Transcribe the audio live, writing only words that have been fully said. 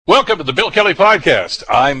Welcome to the Bill Kelly Podcast.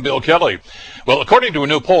 I'm Bill Kelly. Well, according to a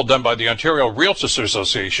new poll done by the Ontario Realtors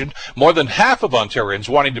Association, more than half of Ontarians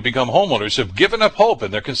wanting to become homeowners have given up hope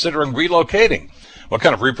and they're considering relocating. What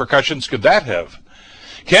kind of repercussions could that have?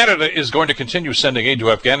 Canada is going to continue sending aid to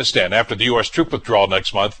Afghanistan after the U.S. troop withdrawal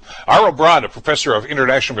next month. Ara Braun, a professor of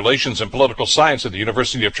international relations and political science at the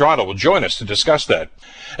University of Toronto, will join us to discuss that.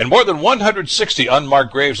 And more than 160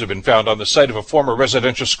 unmarked graves have been found on the site of a former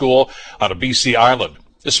residential school on a BC island.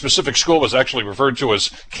 This specific school was actually referred to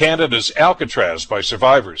as Canada's Alcatraz by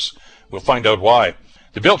survivors. We'll find out why.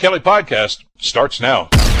 The Bill Kelly Podcast starts now.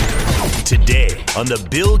 Today on The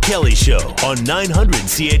Bill Kelly Show on 900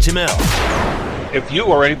 CHML. If you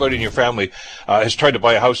or anybody in your family has tried to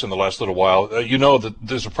buy a house in the last little while, you know that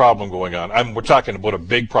there's a problem going on. We're talking about a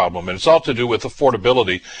big problem, and it's all to do with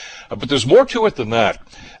affordability. But there's more to it than that.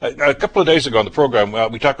 A couple of days ago on the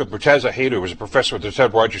program, we talked with Murtaza Hayder, who is a professor at the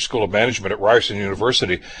Ted Rogers School of Management at Ryerson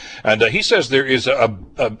University, and he says there is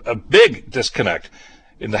a big disconnect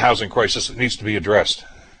in the housing crisis that needs to be addressed.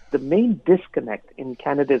 The main disconnect in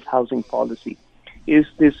Canada's housing policy is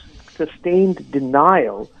this sustained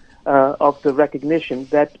denial of the recognition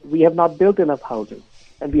that we have not built enough housing,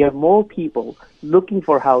 and we have more people looking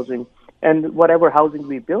for housing, and whatever housing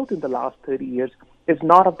we built in the last 30 years is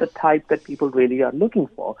not of the type that people really are looking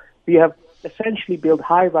for. We have essentially built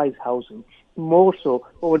high-rise housing, more so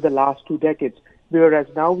over the last 2 decades, whereas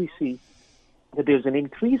now we see that there's an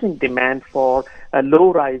increasing demand for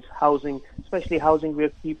low-rise housing, especially housing where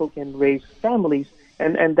people can raise families,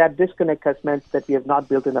 and that disconnect has meant that we have not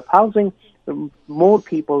built enough housing, more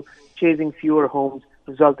people chasing fewer homes,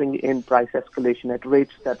 resulting in price escalation at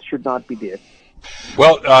rates that should not be there.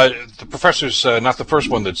 Well, the professor's not the first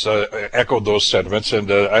one that's echoed those sentiments,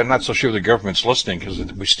 and I'm not so sure the government's listening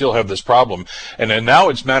because we still have this problem. And now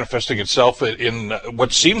it's manifesting itself in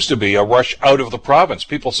what seems to be a rush out of the province.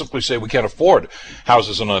 People simply say we can't afford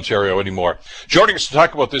houses in Ontario anymore. Joining us to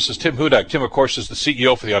talk about this is Tim Hudak. Tim, of course, is the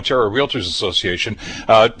CEO for the Ontario Realtors Association.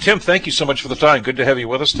 Tim, thank you so much for the time. Good to have you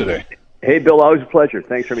with us today. Hey, Bill, always a pleasure.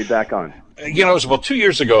 Thanks for having me back on. You know, it was about 2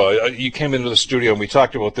 years ago, you came into the studio and we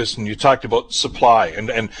talked about this, and you talked about supply,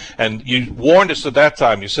 and you warned us at that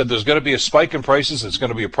time. You said there's going to be a spike in prices, it's going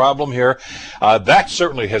to be a problem here. That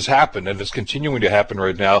certainly has happened, and it's continuing to happen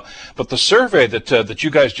right now. But the survey that you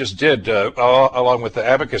guys just did, along with the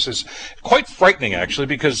Abacus, is quite frightening, actually,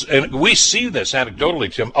 because and we see this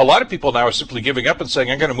anecdotally, Tim. A lot of people now are simply giving up and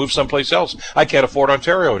saying, I'm going to move someplace else. I can't afford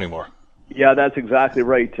Ontario anymore. Yeah, that's exactly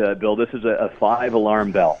right, Bill. This is a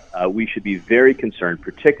 5-alarm bell. We should be very concerned,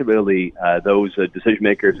 particularly those decision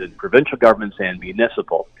makers in provincial governments and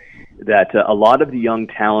municipal, that a lot of the young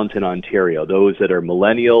talent in Ontario, those that are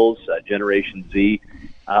millennials, Generation Z,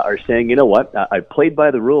 are saying, you know what, I played by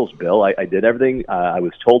the rules, Bill. I did everything I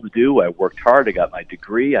was told to do. I worked hard. I got my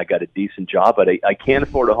degree. I got a decent job, but I can't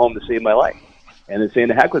afford a home to save my life. And they're saying,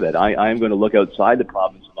 the heck with it. I'm going to look outside the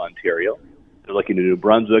province of Ontario. They're looking to New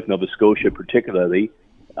Brunswick, Nova Scotia particularly,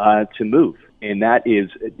 to move. And that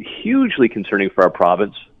is hugely concerning for our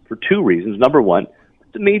province for 2 reasons. Number one,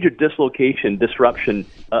 it's a major disruption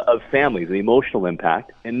of families, the emotional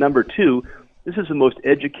impact. And number two, this is the most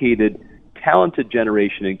educated, talented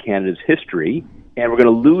generation in Canada's history, and we're going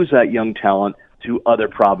to lose that young talent to other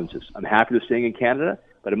provinces. I'm happy they're staying in Canada,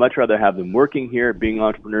 but I'd much rather have them working here, being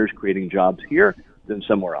entrepreneurs, creating jobs here than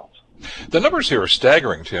somewhere else. The numbers here are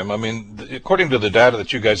staggering, Tim. I mean, according to the data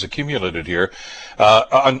that you guys accumulated here,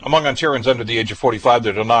 among Ontarians under the age of 45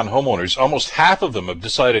 that are non-homeowners, almost half of them have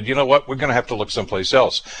decided, you know what, we're going to have to look someplace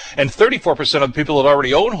else. And 34% of the people that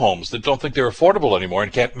already own homes that don't think they're affordable anymore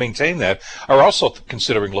and can't maintain that are also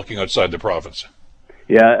considering looking outside the province.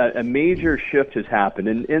 Yeah, a major shift has happened.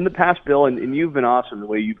 And in the past, Bill, and you've been awesome the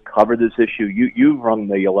way you've covered this issue. You've rung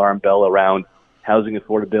the alarm bell around housing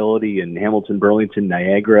affordability in Hamilton, Burlington,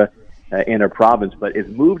 Niagara, in our province, but it's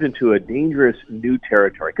moved into a dangerous new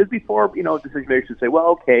territory. Because before, decision makers would say, well,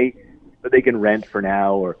 okay, but they can rent for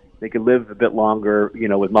now, or they can live a bit longer,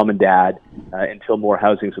 with mom and dad until more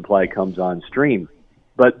housing supply comes on stream.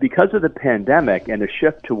 But because of the pandemic and a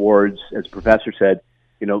shift towards, as the professor said,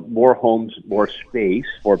 more homes, more space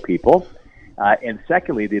for people, and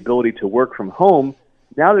secondly, the ability to work from home,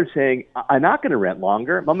 now they're saying, I'm not going to rent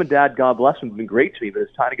longer. Mom and dad, God bless them, have been great to me, but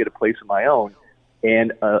it's time to get a place of my own.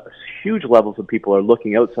 And huge levels of people are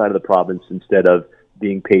looking outside of the province instead of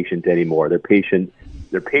being patient anymore. Their patience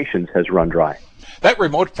has run dry. That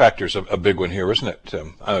remote factor is a big one here, isn't it,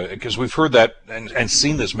 Tim? Because we've heard that and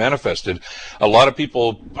seen this manifested. A lot of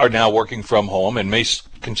people are now working from home and may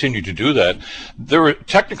continue to do that. There is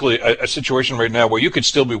technically a situation right now where you could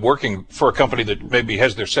still be working for a company that maybe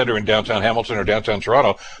has their center in downtown Hamilton or downtown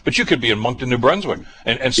Toronto, but you could be in Moncton, New Brunswick,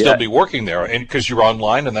 and still be working there, and because you're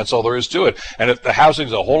online, and that's all there is to it. And if the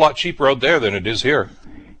housing's a whole lot cheaper out there than it is here.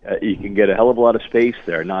 You can get a hell of a lot of space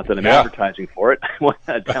there. Not that I'm advertising for it. I want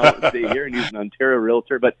to stay here and use an Ontario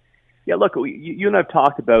realtor. But, yeah, look, you and I have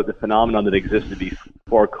talked about the phenomenon that existed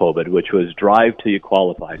before COVID, which was drive till you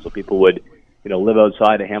qualify. So people would, live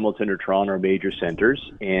outside of Hamilton or Toronto or major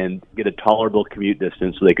centers and get a tolerable commute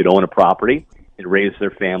distance so they could own a property and raise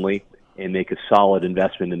their family and make a solid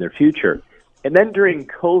investment in their future. And then during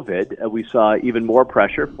COVID, we saw even more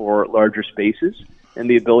pressure for larger spaces and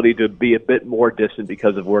the ability to be a bit more distant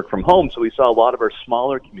because of work from home. So we saw a lot of our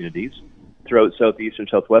smaller communities throughout southeastern,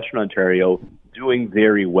 southwestern Ontario doing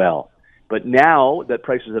very well. But now that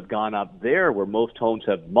prices have gone up there, where most homes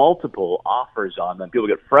have multiple offers on them, people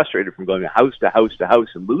get frustrated from going house to house to house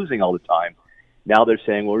and losing all the time. Now they're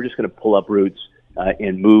saying, well, we're just going to pull up roots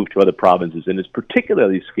and move to other provinces. And it's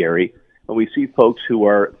particularly scary when we see folks who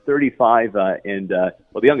are 35 the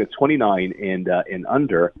youngest 29 and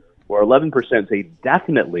under, where 11% say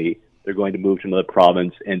definitely they're going to move to another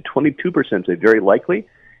province, and 22% say very likely. I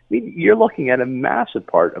mean, you're looking at a massive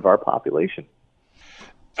part of our population.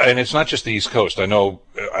 And it's not just the East Coast. I know,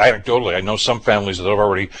 anecdotally, I know some families that have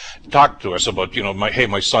already talked to us about,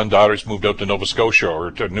 my son, daughter's moved out to Nova Scotia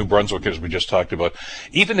or to New Brunswick, as we just talked about.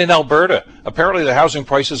 Even in Alberta, apparently the housing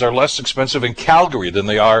prices are less expensive in Calgary than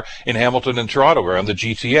they are in Hamilton and Toronto or on the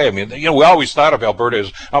GTA. I mean, we always thought of Alberta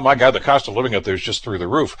as, oh my God, the cost of living out there is just through the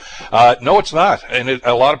roof. No, it's not. And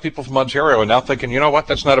a lot of people from Ontario are now thinking, you know what,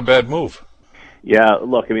 that's not a bad move. Yeah,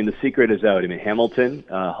 look, the secret is out. Hamilton,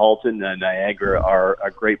 Halton, and Niagara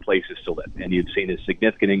are great places to live. And you've seen a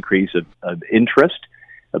significant increase of interest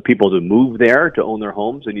of people to move there to own their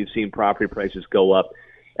homes, and you've seen property prices go up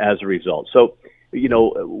as a result. So,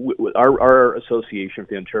 our association for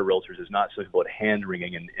the Ontario Realtors is not simply about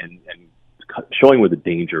hand-wringing and showing where the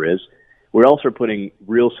danger is. We're also putting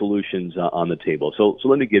real solutions on the table. So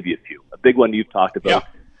let me give you a few. A big one you've talked about. Yeah.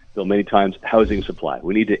 So many times, housing supply.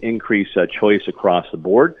 We need to increase choice across the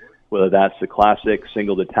board, whether that's the classic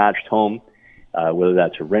single detached home, whether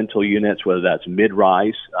that's rental units, whether that's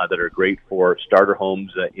mid-rise that are great for starter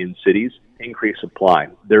homes in cities. Increase supply.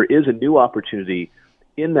 There is a new opportunity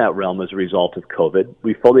in that realm as a result of COVID.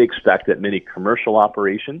 We fully expect that many commercial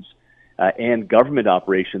operations and government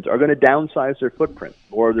operations are going to downsize their footprint.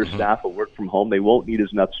 More of their staff will work from home. They won't need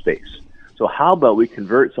as much space. So how about we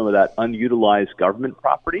convert some of that unutilized government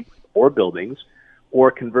property or buildings, or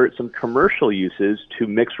convert some commercial uses to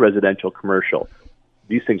mixed residential commercial?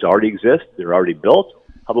 These things already exist. They're already built.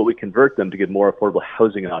 How about we convert them to give more affordable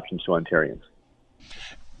housing options to Ontarians?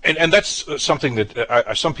 And that's something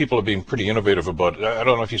that some people are being pretty innovative about. I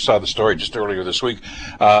don't know if you saw the story just earlier this week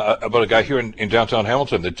about a guy here in downtown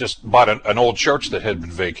Hamilton that just bought an old church that had been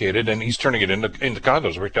vacated, and he's turning it into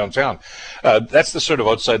condos right downtown. That's the sort of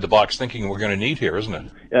outside-the-box thinking we're going to need here, isn't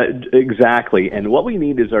it? Exactly. And what we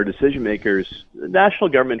need is our decision makers. The national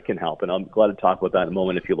government can help, and I'm glad to talk about that in a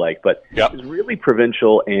moment if you like, but it's really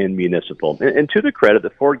provincial and municipal. And to their credit, the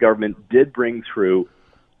Ford government did bring through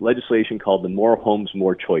legislation called the More Homes,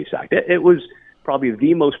 More Choice Act. It was probably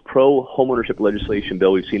the most pro-homeownership legislation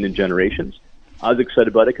bill we've seen in generations. I was excited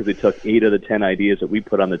about it because they took 8 of the 10 ideas that we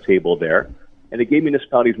put on the table there, and it gave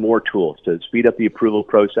municipalities more tools to speed up the approval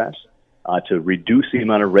process, to reduce the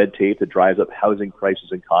amount of red tape that drives up housing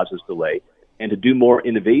prices and causes delay, and to do more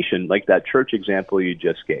innovation like that church example you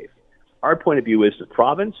just gave. Our point of view is the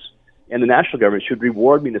province and the national government should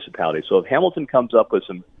reward municipalities. So if Hamilton comes up with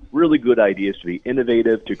some really good ideas to be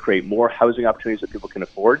innovative, to create more housing opportunities that people can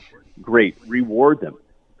afford, great, reward them.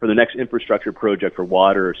 For the next infrastructure project for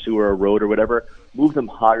water or sewer or road or whatever, move them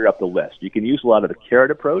higher up the list. You can use a lot of the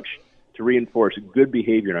carrot approach to reinforce good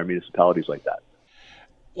behavior in our municipalities like that.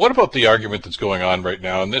 What about the argument that's going on right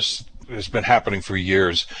now, and this has been happening for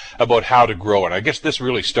years, about how to grow? And I guess this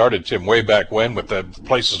really started, Tim, way back when with the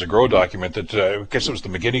Places to Grow document that I guess it was the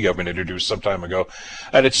McGuinty government introduced some time ago.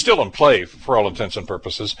 And it's still in play for all intents and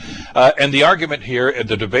purposes. And the argument here,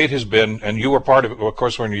 the debate has been, and you were part of it, of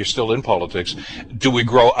course, when you're still in politics, do we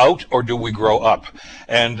grow out or do we grow up?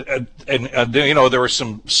 And there are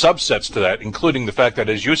some subsets to that, including the fact that,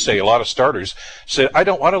 as you say, a lot of starters say, I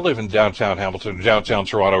don't want to live in downtown Hamilton, downtown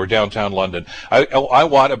Toronto, or downtown London. I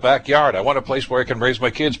want a backyard. backyard. I want a place where I can raise my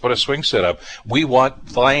kids, put a swing set up. We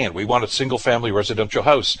want land. We want a single-family residential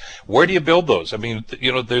house. Where do you build those? I mean,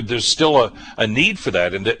 there's still a need for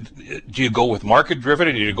that. And do you go with market-driven,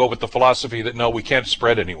 or do you go with the philosophy that, no, we can't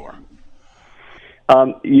spread anymore?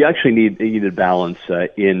 You actually need a balance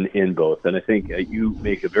in both, and I think you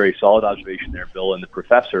make a very solid observation there, Bill. And the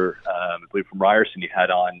professor, I believe from Ryerson, you had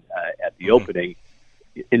on at the opening,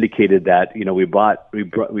 indicated that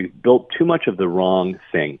we built too much of the wrong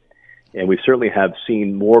thing, and we certainly have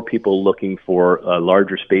seen more people looking for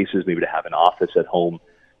larger spaces, maybe to have an office at home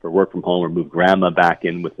for work from home, or move grandma back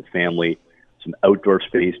in with the family, some outdoor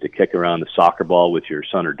space to kick around the soccer ball with your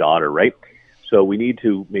son or daughter, right? So we need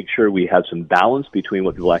to make sure we have some balance between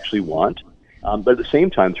what people actually want. But at the same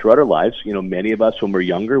time, throughout our lives, many of us when we're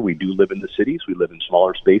younger, we do live in the cities. We live in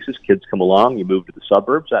smaller spaces. Kids come along, you move to the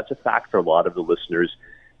suburbs. That's a fact for a lot of the listeners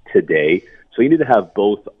today. So you need to have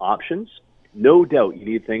both options. No doubt you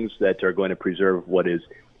need things that are going to preserve what is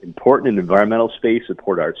important in environmental space,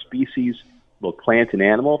 support our species, both plant and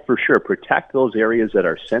animal, for sure. Protect those areas that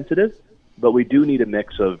are sensitive. But we do need a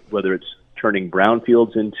mix of whether it's turning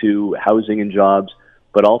brownfields into housing and jobs,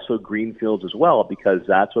 but also greenfields as well, because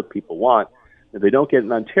that's what people want. If they don't get it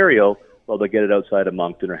in Ontario, well, they'll get it outside of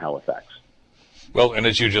Moncton or Halifax. Well, and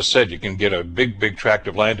as you just said, you can get a big tract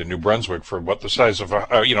of land in New Brunswick for what the size of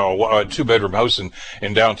a two-bedroom house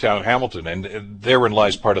in downtown Hamilton, and therein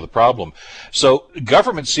lies part of the problem. So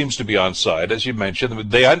government seems to be on side, as you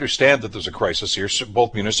mentioned. They understand that there's a crisis here.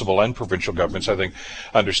 Both municipal and provincial governments, I think,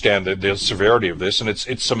 understand the severity of this, and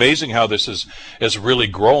it's amazing how this has really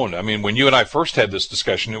grown. I mean, when you and I first had this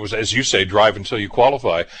discussion, it was, as you say, drive until you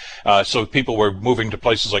qualify. So people were moving to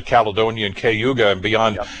places like Caledonia and Cayuga and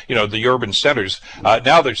beyond, the urban centers.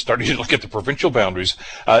 Now they're starting to look at the provincial boundaries.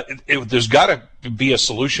 There's got to be a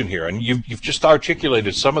solution here, and you've just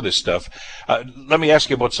articulated some of this stuff. Let me ask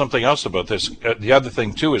you about something else about this. The other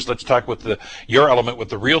thing too is, let's talk with your element with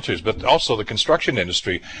the realtors, but also the construction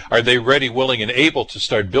industry. Are they ready, willing, and able to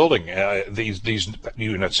start building these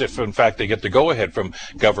units if, in fact, they get the go-ahead from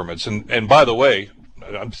governments? And by the way,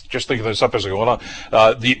 I'm just thinking this up as I go along.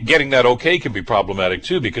 Getting that okay can be problematic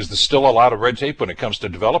too, because there's still a lot of red tape when it comes to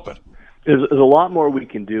development. There's a lot more we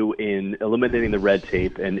can do in eliminating the red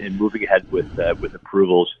tape and moving ahead with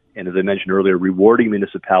approvals. And as I mentioned earlier, rewarding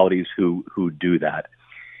municipalities who do that.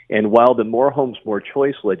 And while the More Homes, More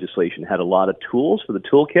Choice legislation had a lot of tools for the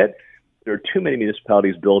toolkit, there are too many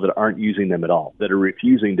municipalities, Bill, that aren't using them at all, that are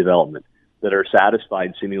refusing development, that are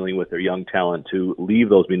satisfied seemingly with their young talent to leave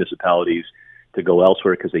those municipalities to go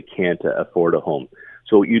elsewhere because they can't afford a home.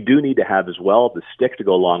 So you do need to have as well the stick to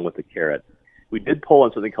go along with the carrot. We did pull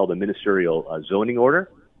on something called the ministerial zoning order,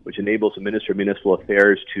 which enables the Minister of Municipal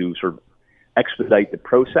Affairs to sort of expedite the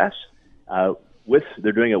process.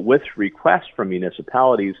 They're doing it with requests from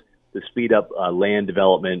municipalities to speed up land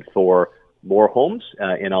development for more homes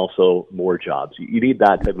and also more jobs. You need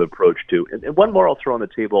that type of approach too. And one more I'll throw on the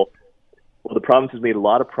table. Well, the province has made a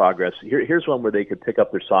lot of progress. Here's one where they could pick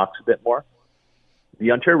up their socks a bit more.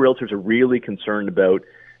 The Ontario Realtors are really concerned about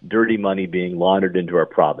dirty money being laundered into our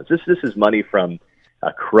province. This is money from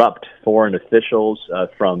corrupt foreign officials,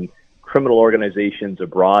 from criminal organizations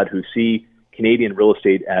abroad who see Canadian real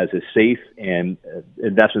estate as a safe and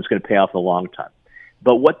investment's going to pay off in the long time.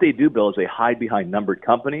 But what they do, Bill, is they hide behind numbered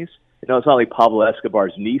companies. It's not like Pablo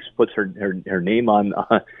Escobar's niece puts her name on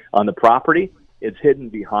the property. It's hidden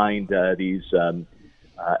behind these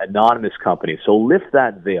anonymous companies. So lift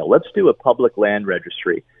that veil. Let's do a public land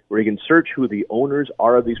registry where you can search who the owners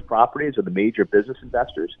are of these properties or the major business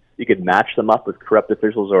investors. You can match them up with corrupt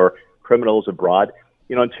officials or criminals abroad.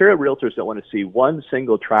 Ontario Realtors don't want to see one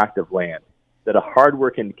single tract of land that a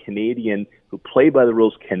hardworking Canadian who play by the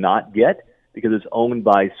rules cannot get because it's owned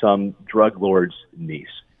by some drug lord's niece.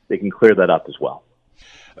 They can clear that up as well.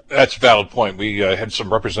 That's a valid point. We had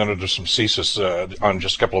some representatives from CSIS on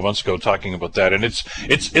just a couple of months ago talking about that, and it's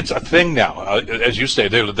a thing now. As you say,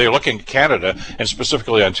 they're looking at Canada and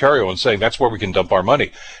specifically Ontario and saying that's where we can dump our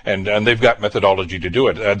money, and they've got methodology to do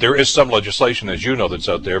it. There is some legislation, as you know, that's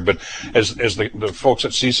out there, but as the folks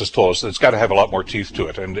at CSIS told us, it's got to have a lot more teeth to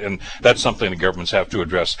it, and that's something the governments have to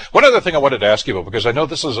address. One other thing I wanted to ask you about, because I know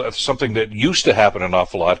this is something that used to happen an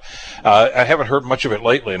awful lot. I haven't heard much of it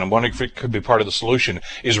lately, and I'm wondering if it could be part of the solution,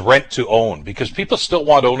 is rent to own, because people still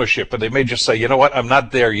want ownership, but they may just say, you know what, I'm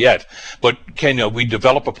not there yet. But can we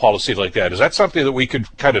develop a policy like that? Is that something that we could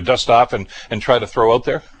kind of dust off and try to throw out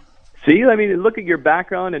there? See, I mean, look at your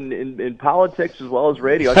background in politics as well as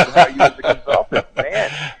radio. I how you as a consultant,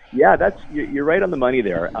 man. Yeah, you're right on the money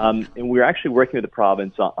there. And we're actually working with the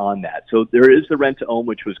province on that. So there is the rent to own,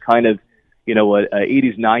 which was kind of,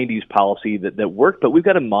 80s, 90s policy that worked, but we've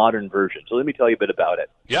got a modern version. So let me tell you a bit about it.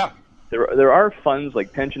 Yeah. There are funds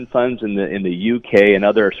like pension funds in the UK and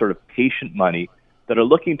other sort of patient money that are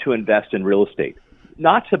looking to invest in real estate,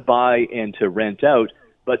 not to buy and to rent out,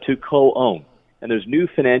 but to co-own. And there's new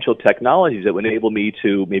financial technologies that would enable me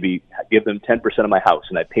to maybe give them 10% of my house,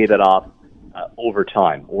 and I pay that off over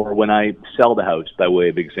time, or when I sell the house, by way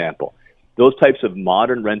of example. Those types of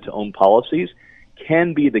modern rent-to-own policies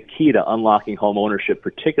can be the key to unlocking home ownership,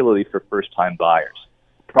 particularly for first-time buyers.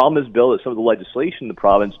 The problem is, Bill, that some of the legislation in the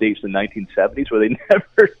province dates in the 1970s where they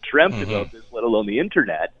never dreamt about this, let alone the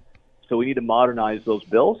Internet. So we need to modernize those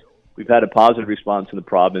bills. We've had a positive response in the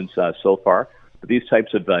province so far. But these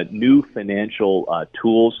types of new financial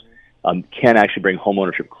tools can actually bring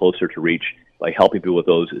homeownership closer to reach by helping people with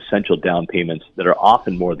those essential down payments that are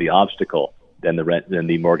often more the obstacle than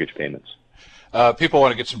the mortgage payments. People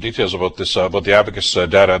want to get some details about this, about the Abacus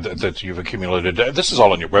data that you've accumulated. This is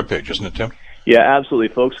all on your webpage, isn't it, Tim? Yeah,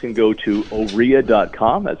 absolutely. Folks can go to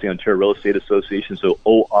OREA.com. That's the Ontario Real Estate Association, so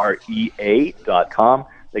OREA.com.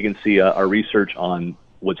 They can see our research on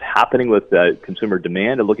what's happening with consumer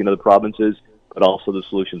demand and looking at other provinces, but also the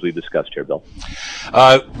solutions we've discussed here, Bill.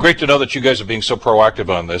 Great to know that you guys are being so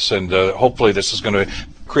proactive on this, and hopefully this is going to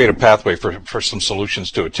create a pathway for some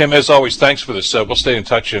solutions to it. Tim, as always, thanks for this. We'll stay in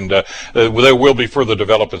touch, and there will be further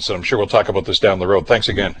developments, and I'm sure we'll talk about this down the road. Thanks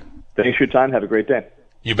again. Thanks for your time. Have a great day.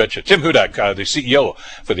 You betcha. Tim Hudak, the CEO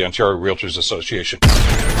for the Ontario Realtors Association.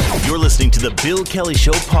 You're listening to the Bill Kelly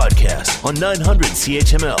Show podcast on 900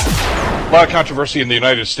 CHML. A lot of controversy in the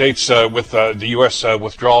United States with the U.S.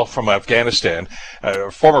 Withdrawal from Afghanistan.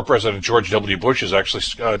 Former President George W. Bush has actually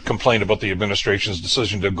complained about the administration's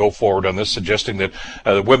decision to go forward on this, suggesting that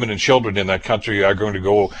women and children in that country are going to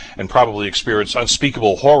go and probably experience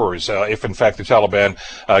unspeakable horrors if, in fact, the Taliban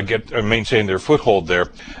maintain their foothold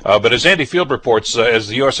there. But as Andy Field reports, as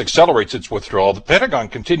the U.S. accelerates its withdrawal, the Pentagon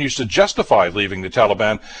continues to justify leaving the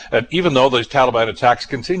Taliban, even though those Taliban attacks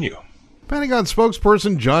continue. Pentagon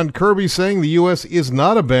spokesperson John Kirby saying the U.S. is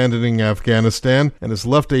not abandoning Afghanistan and has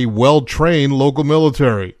left a well-trained local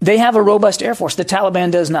military. They have a robust Air Force. The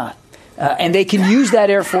Taliban does not. And they can use that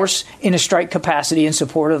Air Force in a strike capacity in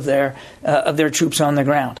support of their troops on the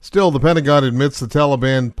ground. Still, the Pentagon admits the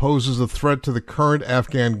Taliban poses a threat to the current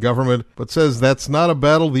Afghan government, but says that's not a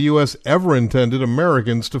battle the U.S. ever intended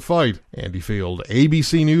Americans to fight. Andy Field,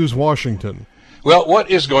 ABC News, Washington. Well, what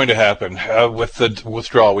is going to happen with the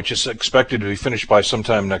withdrawal, which is expected to be finished by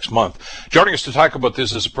sometime next month? Joining us to talk about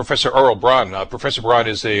this is Professor Earl Braun. Professor Braun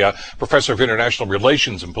is a professor of international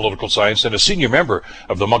relations and political science and a senior member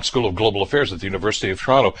of the Munk School of Global Affairs at the University of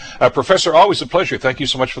Toronto. Professor, always a pleasure. Thank you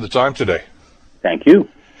so much for the time today. Thank you.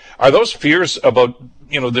 Are those fears about,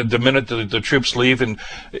 the minute the troops leave at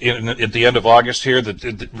the end of August here,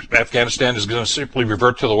 that Afghanistan is going to simply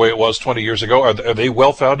revert to the way it was 20 years ago? Are they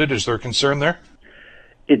well-founded? Is there a concern there?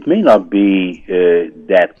 It may not be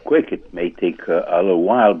that quick. It may take a little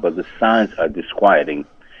while, but the signs are disquieting.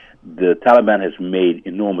 The Taliban has made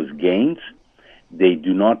enormous gains. They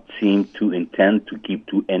do not seem to intend to keep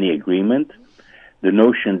to any agreement. The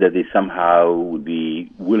notion that they somehow would be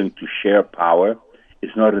willing to share power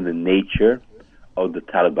is not in the nature of the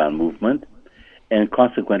Taliban movement. And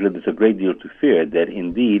consequently, there's a great deal to fear that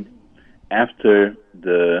indeed, after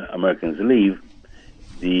the Americans leave,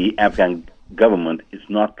 the Afghan government is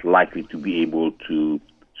not likely to be able to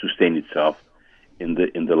sustain itself in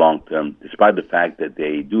the long term, despite the fact that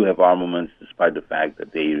they do have armaments, despite the fact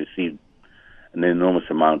that they receive an enormous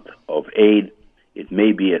amount of aid. It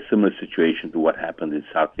may be a similar situation to what happened in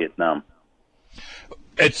South Vietnam.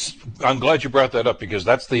 I'm glad you brought that up, because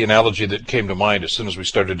that's the analogy that came to mind as soon as we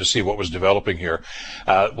started to see what was developing here.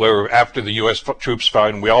 Where after the U.S. troops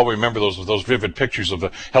found, we all remember those vivid pictures of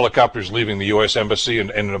the helicopters leaving the U.S. embassy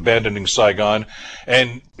and abandoning Saigon.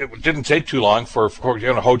 And it didn't take too long for Ho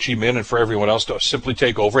Chi Minh and for everyone else to simply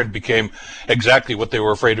take over, and became exactly what they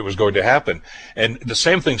were afraid it was going to happen. And the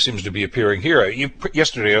same thing seems to be appearing here.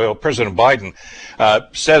 Yesterday, President Biden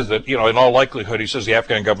says that, in all likelihood, he says the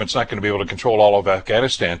Afghan government's not going to be able to control all of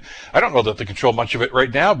Afghanistan. I don't know that they control much of it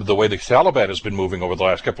right now, but the way the Taliban has been moving over the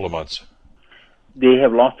last couple of months. They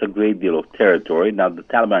have lost a great deal of territory. Now, the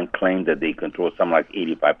Taliban claim that they control something like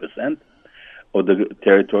 85% of the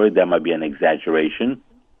territory. That might be an exaggeration.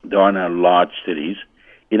 There are now large cities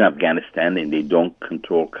in Afghanistan, and they don't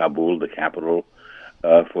control Kabul, the capital,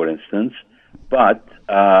 for instance. But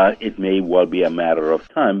it may well be a matter of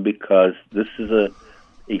time, because this is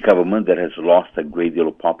a government that has lost a great deal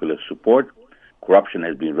of popular support. Corruption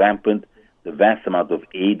has been rampant. The vast amount of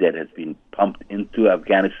aid that has been pumped into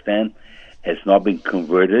Afghanistan has not been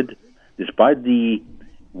converted, despite the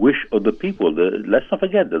wish of the people. Let's not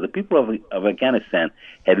forget that the people of Afghanistan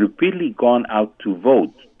had repeatedly gone out to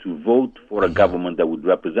vote for a government that would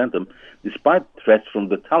represent them, despite threats from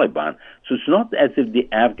the Taliban. So it's not as if the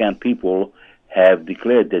Afghan people have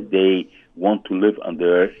declared that they want to live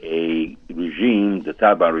under a regime, the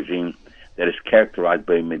Taliban regime, that is characterized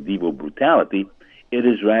by medieval brutality. It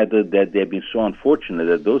is rather that they've been so unfortunate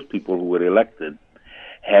that those people who were elected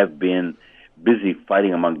have been busy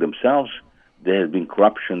fighting among themselves. There has been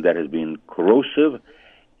corruption that has been corrosive,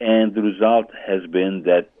 and the result has been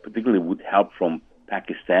that, particularly with help from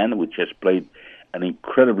Pakistan, which has played an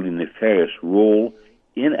incredibly nefarious role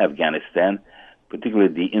in Afghanistan,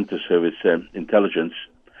 particularly the inter-service intelligence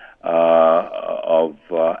of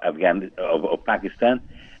Pakistan,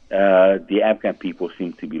 the Afghan people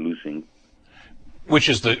seem to be losing. Which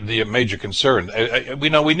is the major concern. We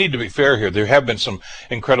know we need to be fair here. There have been some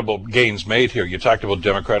incredible gains made here. You talked about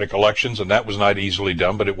democratic elections, and that was not easily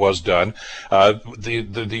done, but it was done.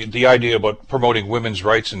 The idea about promoting women's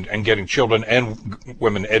rights and getting children and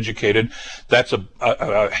women educated, that's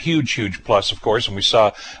a huge plus, of course. And we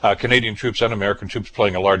saw Canadian troops and American troops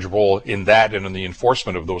playing a large role in that and in the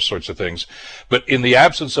enforcement of those sorts of things. But in the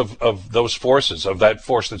absence of those forces, of that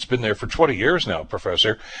force that's been there for 20 years now,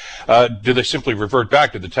 Professor, do they simply revert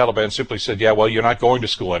back? Did the Taliban simply said, yeah, well, you're not going to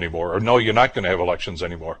school anymore, or no, you're not going to have elections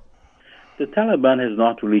anymore? The Taliban has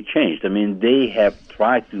not really changed. I mean, they have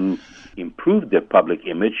tried to improve their public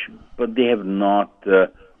image, but they have not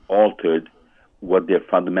altered what their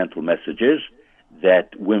fundamental message is,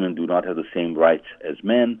 that women do not have the same rights as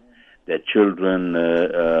men, that children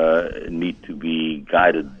need to be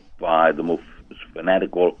guided by the most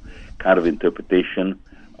fanatical kind of interpretation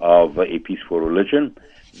of a peaceful religion,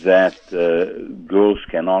 that girls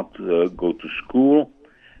cannot go to school,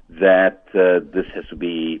 that this has to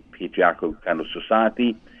be a patriarchal kind of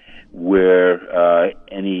society where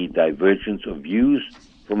any divergence of views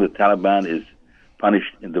from the Taliban is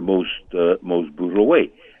punished in the most brutal way.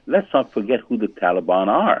 Let's not forget who the Taliban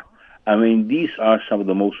are. I mean, these are some of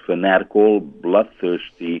the most fanatical,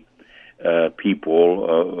 bloodthirsty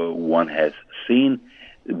people one has seen.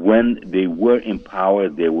 When they were in power,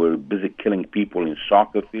 they were busy killing people in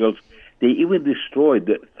soccer fields. They even destroyed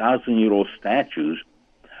the 1,000-year-old statues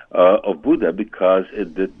of Buddha because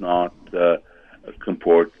it did not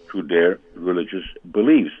comport to their religious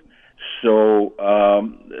beliefs. So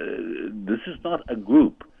this is not a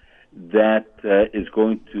group that is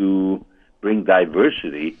going to bring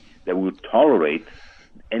diversity, that will tolerate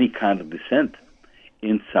any kind of dissent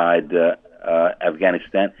inside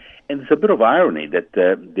Afghanistan. And it's a bit of irony that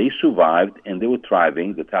they survived and they were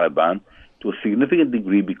thriving, the Taliban, to a significant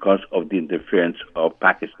degree because of the interference of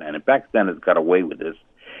Pakistan. And Pakistan has got away with this.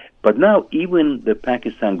 But now even the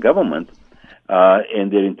Pakistan government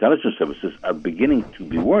and their intelligence services are beginning to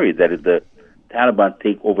be worried that if the Taliban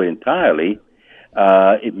take over entirely,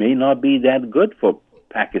 it may not be that good for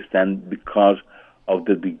Pakistan because of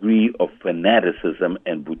the degree of fanaticism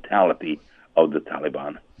and brutality of the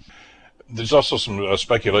Taliban. There's also some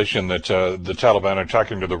speculation that the Taliban are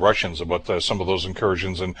talking to the Russians about some of those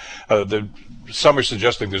incursions, and some are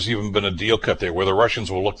suggesting there's even been a deal cut there where the Russians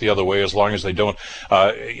will look the other way as long as they don't,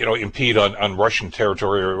 impede on Russian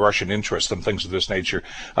territory or Russian interests and things of this nature.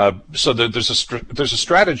 So there's a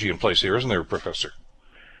strategy in place here, isn't there, Professor?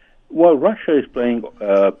 Well, Russia is playing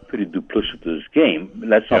a pretty duplicitous game.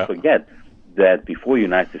 Let's not forget that before the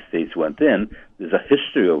United States went in, there's a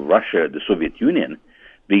history of Russia, the Soviet Union,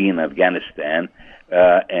 being in Afghanistan,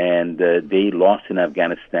 and they lost in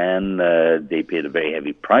Afghanistan. They paid a very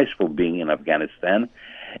heavy price for being in Afghanistan,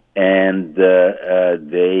 and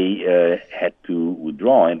they had to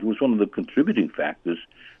withdraw. And it was one of the contributing factors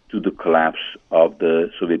to the collapse of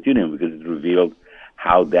the Soviet Union, because it revealed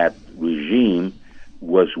how that regime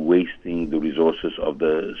was wasting the resources of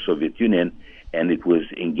the Soviet Union, and it was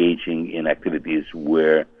engaging in activities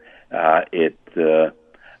where it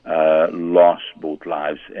lost both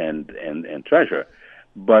lives and treasure.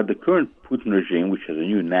 But the current Putin regime, which has a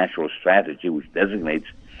new national strategy, which designates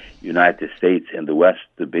the United States and the West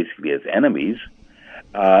basically as enemies,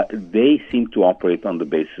 they seem to operate on the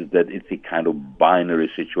basis that it's a kind of binary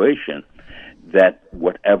situation, that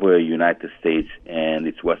whatever the United States and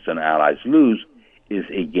its Western allies lose is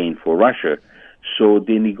a gain for Russia. So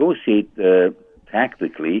they negotiate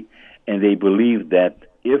tactically, and they believe that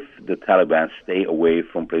if the Taliban stay away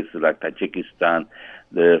from places like Tajikistan,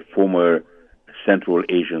 the former Central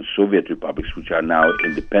Asian Soviet republics, which are now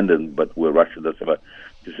independent, but where Russia does have a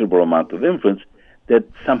considerable amount of influence, that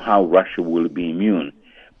somehow Russia will be immune.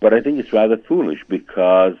 But I think it's rather foolish,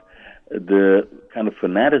 because the kind of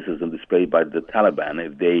fanaticism displayed by the Taliban,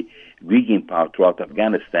 if they regain power throughout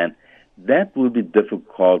Afghanistan, that will be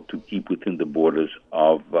difficult to keep within the borders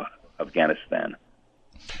of Afghanistan.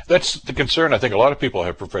 That's the concern I think a lot of people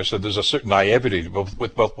have, Professor. There's a certain naivety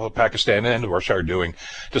with both Pakistan and Russia are doing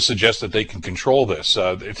to suggest that they can control this.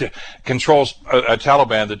 It controls a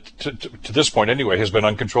Taliban that, to this point anyway, has been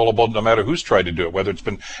uncontrollable no matter who's tried to do it, whether it's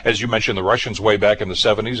been, as you mentioned, the Russians way back in the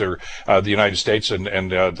 70s or the United States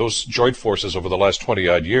and those joint forces over the last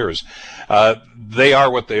 20-odd years. They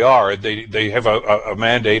are what they are. They have a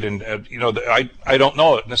mandate, and I don't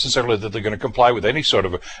know necessarily that they're going to comply with any sort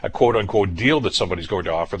of a quote-unquote deal that somebody's going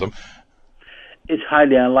to offer them. It's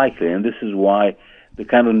highly unlikely, and this is why the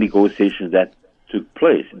kind of negotiations that took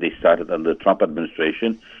place, they started under the Trump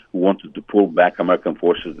administration, who wanted to pull back American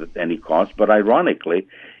forces at any cost. But ironically,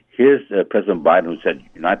 here's President Biden, who said,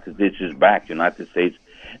 United States is back, United States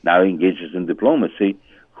now engages in diplomacy,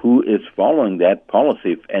 who is following that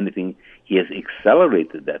policy. If anything, he has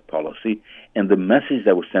accelerated that policy. And the message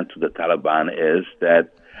that was sent to the Taliban is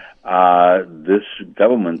that this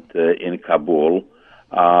government in Kabul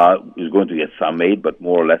is going to get some aid, but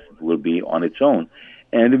more or less it will be on its own.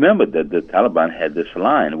 And remember that the Taliban had this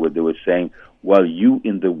line where they were saying, well, you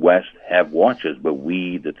in the West have watches, but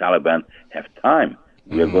we, the Taliban, have time.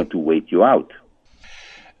 We are going to wait you out.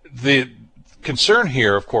 The concern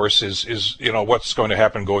here, of course, is what's going to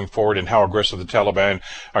happen going forward and how aggressive the Taliban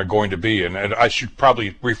are going to be. And I should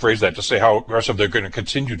probably rephrase that to say how aggressive they're going to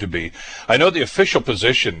continue to be. I know the official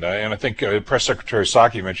position, and I think Press Secretary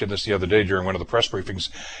Psaki mentioned this the other day during one of the press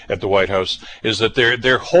briefings at the White House, is that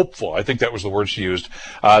they're hopeful, I think that was the word she used,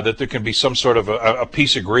 that there can be some sort of a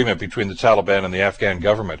peace agreement between the Taliban and the Afghan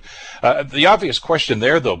government. The obvious question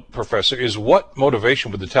there, though, Professor, is what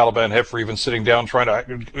motivation would the Taliban have for even sitting down trying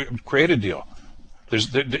to create a deal? Is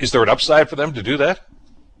there an upside for them to do that?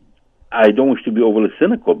 I don't wish to be overly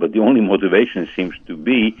cynical, but the only motivation seems to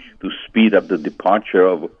be to speed up the departure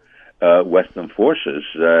of Western forces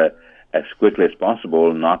as quickly as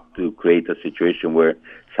possible, not to create a situation where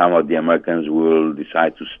some of the Americans will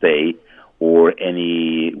decide to stay or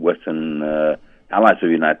any Western allies of the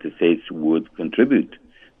United States would contribute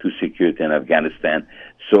to security in Afghanistan.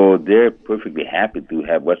 So they're perfectly happy to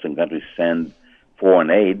have Western countries send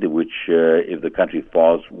foreign aid, which, if the country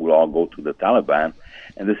falls, will all go to the Taliban.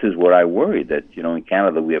 And this is where I worry that, in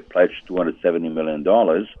Canada we have pledged $270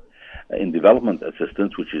 million in development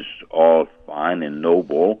assistance, which is all fine and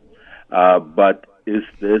noble. But is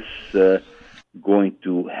this going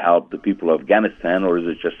to help the people of Afghanistan, or is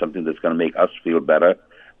it just something that's going to make us feel better?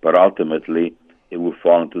 But ultimately, it will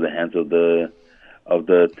fall into the hands of the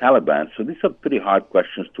Taliban. So these are pretty hard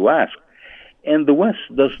questions to ask. And the West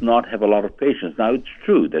does not have a lot of patience. Now, it's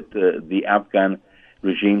true that the Afghan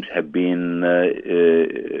regimes have been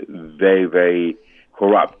very, very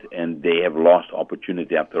corrupt, and they have lost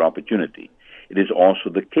opportunity after opportunity. It is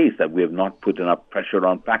also the case that we have not put enough pressure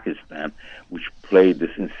on Pakistan, which played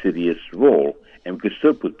this insidious role, and we could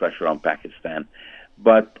still put pressure on Pakistan.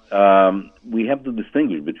 But we have to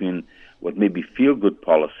distinguish between what may be feel-good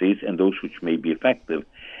policies and those which may be effective.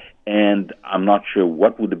 And I'm not sure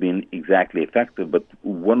what would have been exactly effective, but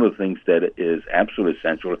one of the things that is absolutely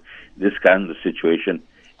essential in this kind of situation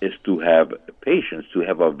is to have patience, to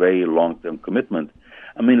have a very long-term commitment.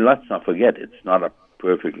 I mean, let's not forget, it's not a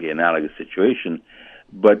perfectly analogous situation,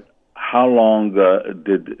 but how long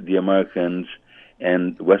did the Americans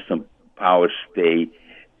and Western powers stay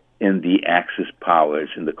in the Axis powers,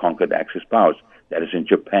 in the conquered Axis powers? That is in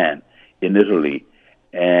Japan, in Italy,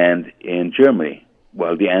 and in Germany.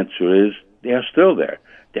 Well, the answer is they are still there.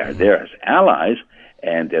 They are there as allies,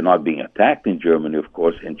 and they're not being attacked in Germany, of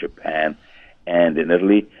course, in Japan and in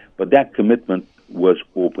Italy. But that commitment was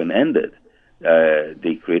open-ended.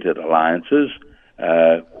 They created alliances,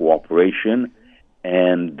 cooperation,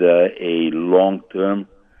 and a long-term,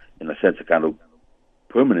 in a sense, a kind of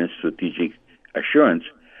permanent strategic assurance.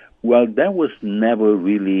 Well, that was never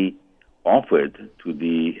really offered to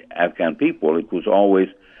the Afghan people. It was always,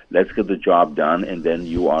 let's get the job done, and then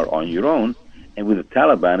you are on your own. And with the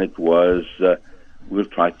Taliban, it was, we'll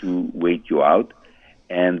try to wait you out.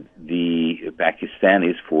 And the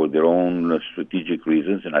Pakistanis, for their own strategic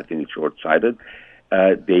reasons, and I think it's short-sighted,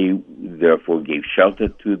 they therefore gave shelter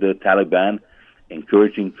to the Taliban,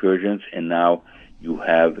 encouraged incursions, and now you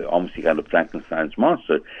have almost a kind of Frankenstein's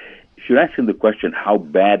monster. If you're asking the question how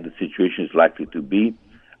bad the situation is likely to be,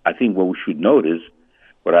 I think what we should note is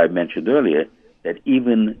what I mentioned earlier, that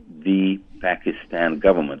even the Pakistan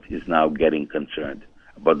government is now getting concerned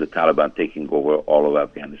about the Taliban taking over all of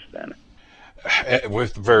Afghanistan.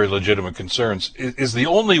 With very legitimate concerns. Is the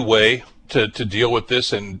only way to deal with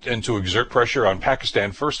this and to exert pressure on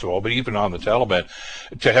Pakistan, first of all, but even on the Taliban,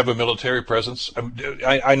 to have a military presence?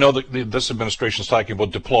 I know that this administration is talking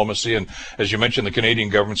about diplomacy, and as you mentioned, the Canadian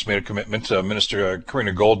government's made a commitment. Minister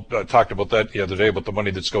Karina Gold talked about that the other day, about the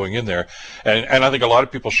money that's going in there. And I think a lot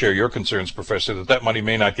of people share your concerns, Professor, that money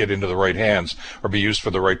may not get into the right hands or be used for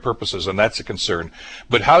the right purposes, and that's a concern.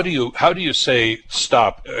 But how do you say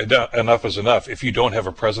stop, enough is enough, if you don't have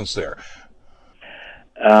a presence there?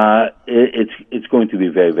 It's going to be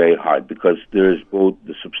very, very hard, because there is both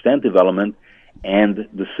the substantive element and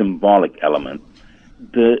the symbolic element.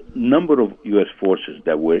 The number of U.S. forces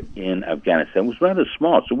that were in Afghanistan was rather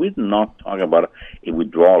small, so we're not talking about a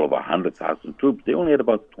withdrawal of 100,000 troops. They only had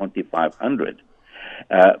about 2,500.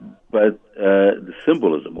 But the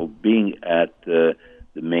symbolism of being at the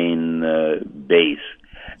main base,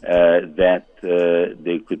 that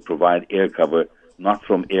they could provide air cover, not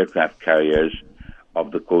from aircraft carriers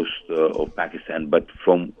of the coast of Pakistan, but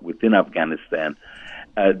from within Afghanistan,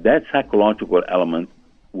 that psychological element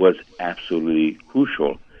was absolutely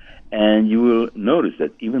crucial. And you will notice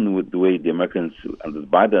that even with the way the Americans under the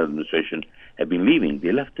Biden administration have been leaving,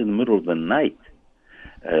 they left in the middle of the night,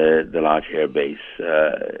 the large air base.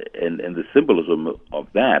 And the symbolism of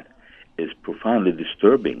that is profoundly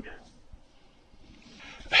disturbing.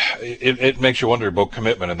 It makes you wonder about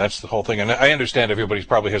commitment, and that's the whole thing. And I understand everybody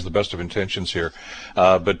probably has the best of intentions here,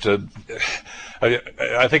 but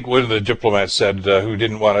I think one of the diplomats said, who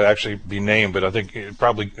didn't want to actually be named, but I think it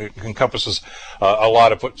probably encompasses a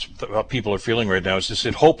lot of what people are feeling right now. Is just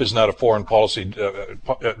that hope is not a foreign policy.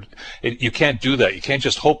 You can't do that. You can't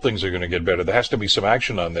just hope things are going to get better. There has to be some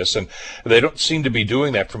action on this, and they don't seem to be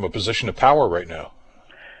doing that from a position of power right now.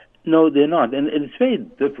 No, they're not. And it's very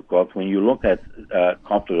difficult when you look at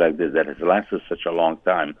conflict like this that has lasted such a long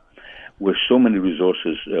time, where so many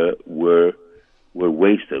resources were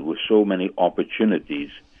wasted, where so many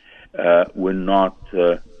opportunities were not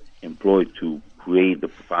employed to create the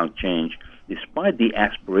profound change, despite the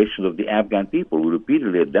aspirations of the Afghan people, who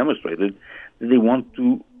repeatedly have demonstrated that they want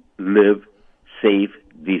to live safe,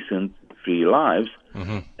 decent, free lives.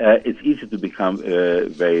 Mm-hmm. It's easy to become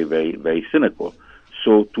very, very, very cynical.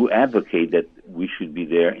 So to advocate that we should be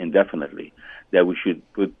there indefinitely, that we should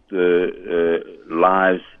put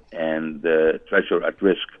lives and treasure at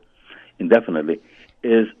risk indefinitely,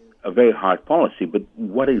 is a very hard policy. But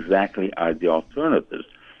what exactly are the alternatives?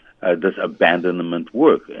 Does abandonment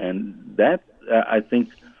work? And that, I think,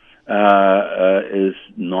 is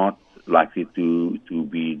not likely to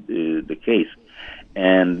be the case.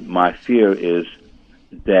 And my fear is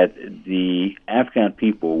that the Afghan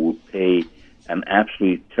people will pay an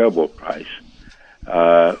absolutely terrible price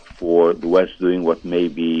for the West doing what may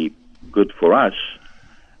be good for us,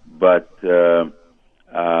 but the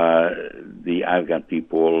Afghan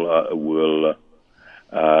people will,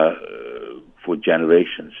 for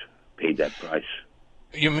generations, pay that price.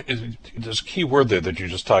 There's a key word there that you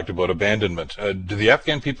just talked about, abandonment. Do the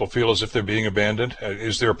Afghan people feel as if they're being abandoned?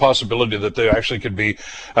 Is there a possibility that there actually could be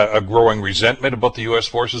a growing resentment about the U.S.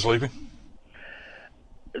 forces leaving?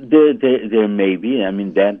 There may be. I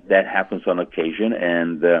mean, that happens on occasion,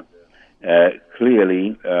 and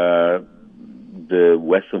clearly the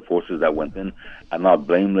Western forces that went in are not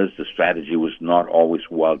blameless. The strategy was not always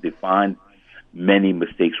well defined. Many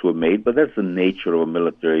mistakes were made, but that's the nature of a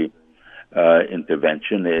military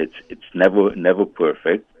intervention. It's never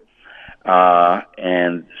perfect,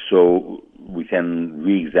 and so we can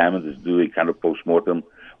re-examine this, do a kind of post-mortem,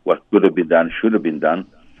 what could have been done, should have been done,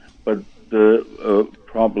 but the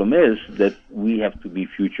problem is that we have to be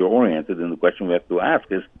future-oriented, and the question we have to ask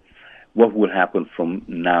is, what will happen from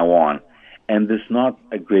now on? And there's not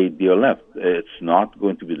a great deal left. It's not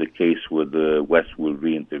going to be the case where the West will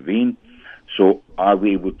re-intervene. So are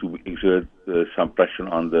we able to exert some pressure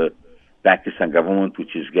on the Pakistan government,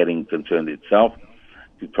 which is getting concerned itself,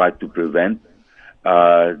 to try to prevent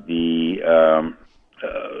the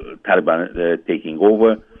Taliban taking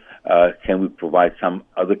over? Can we provide some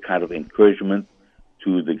other kind of encouragement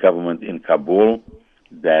to the government in Kabul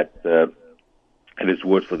that it is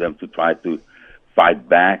worth for them to try to fight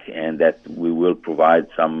back, and that we will provide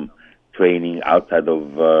some training outside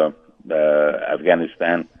of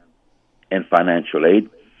Afghanistan and financial aid?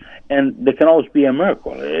 And there can always be a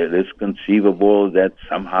miracle. It is conceivable that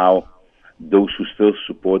somehow those who still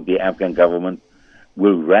support the Afghan government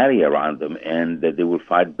will rally around them and that they will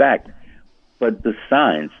fight back. But the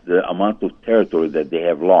signs, the amount of territory that they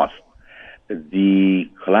have lost, the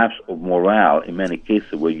collapse of morale in many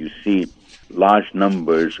cases where you see large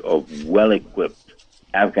numbers of well-equipped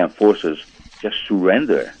Afghan forces just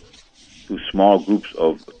surrender to small groups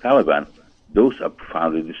of Taliban, those are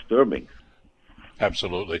profoundly disturbing.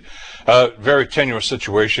 Absolutely. Very tenuous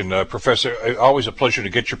situation. Professor, always a pleasure to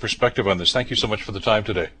get your perspective on this. Thank you so much for the time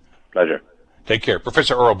today. Pleasure. Take care.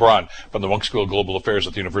 Professor Earl Braun from the Munk School of Global Affairs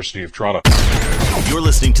at the University of Toronto. You're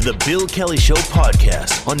listening to the Bill Kelly Show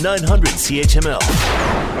podcast on 900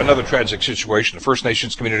 CHML. Another tragic situation. The First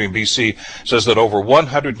Nations community in BC says that over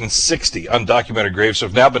 160 undocumented graves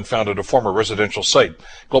have now been found at a former residential site.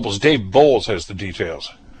 Global's Dave Bowles has the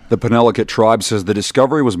details. The Penelakut tribe says the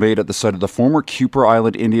discovery was made at the site of the former Cooper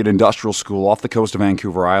Island Indian Industrial School off the coast of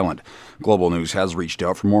Vancouver Island. Global News has reached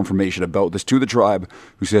out for more information about this to the tribe,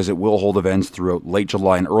 who says it will hold events throughout late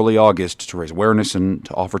July and early August to raise awareness and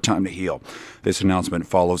to offer time to heal. This announcement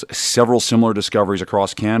follows several similar discoveries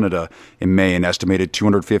across Canada. In May, an estimated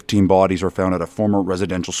 215 bodies were found at a former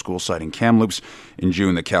residential school site in Kamloops. In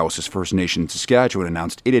June, the Cowessess First Nation in Saskatchewan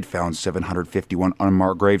announced it had found 751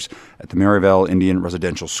 unmarked graves at the Maryvale Indian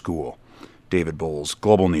Residential School. David Bowles,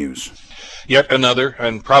 Global News. Yet another,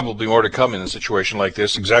 and probably more to come in a situation like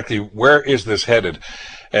this. Exactly where is this headed?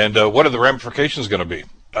 And what are the ramifications going to be?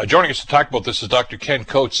 Joining us to talk about this is Dr. Ken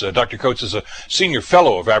Coates. Dr. Coates is a senior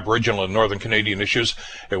fellow of Aboriginal and Northern Canadian issues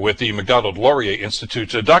with the Macdonald-Laurier Institute.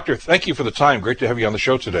 Doctor, thank you for the time. Great to have you on the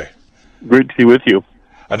show today. Great to be with you.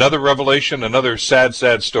 Another revelation, another sad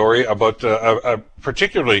story about a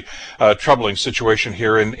particularly troubling situation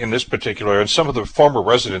here in this particular. And some of the former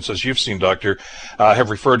residents, as you've seen, Doctor, have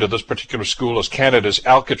referred to this particular school as Canada's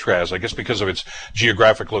Alcatraz, I guess because of its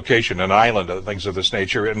geographic location, an island, and things of this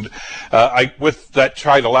nature. And with that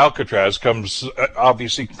title Alcatraz comes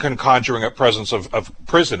obviously conjuring a presence of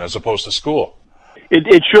prison as opposed to school.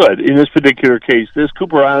 It should, in this particular case. This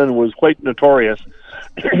Cooper Island was quite notorious,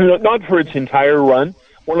 not for its entire run.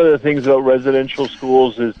 One of the things about residential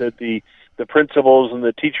schools is that the principals and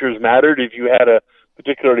the teachers mattered. If you had a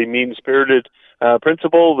particularly mean-spirited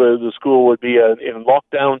principal, the school would be in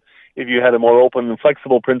lockdown. If you had a more open and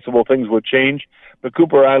flexible principal, things would change. But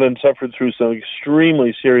Cooper Island suffered through some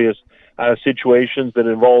extremely serious situations that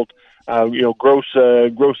involved, gross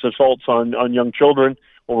assaults on young children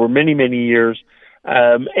over many, many years.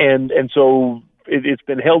 And so it's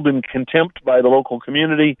been held in contempt by the local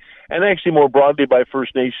community and actually more broadly by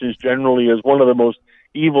First Nations generally as one of the most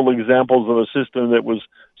evil examples of a system that was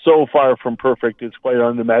so far from perfect, it's quite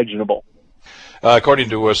unimaginable. According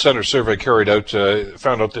to a center survey carried out,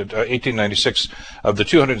 found out that 1896 of the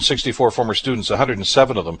 264 former students,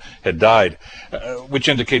 107 of them had died, which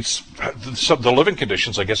indicates the living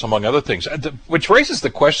conditions, I guess, among other things. Which raises the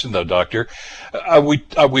question, though, Doctor, are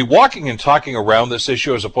we walking and talking around this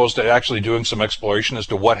issue as opposed to actually doing some exploration as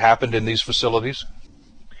to what happened in these facilities?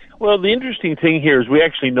 Well, the interesting thing here is we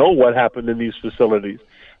actually know what happened in these facilities.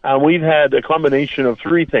 We've had a combination of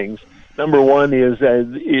three things. Number one is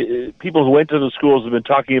people who went to the schools have been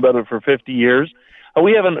talking about it for 50 years.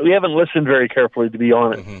 We haven't listened very carefully, to be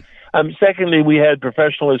honest. Mm-hmm. Secondly, we had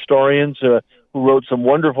professional historians who wrote some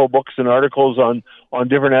wonderful books and articles on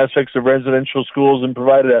different aspects of residential schools and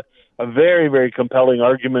provided a very, very compelling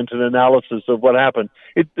argument and analysis of what happened.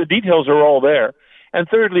 The details are all there. And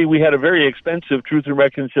thirdly, we had a very expensive Truth and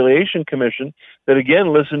Reconciliation Commission that,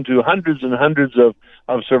 again, listened to hundreds and hundreds of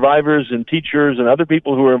survivors and teachers and other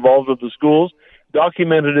people who were involved with the schools,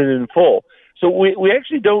 documented it in full. So we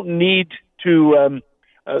actually don't need to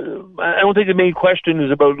I don't think the main question is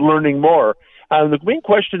about learning more. The main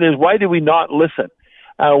question is, why do we not listen?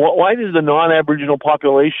 Why does the non-Aboriginal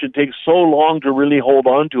population take so long to really hold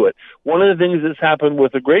on to it? One of the things that's happened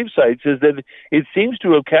with the grave sites is that it seems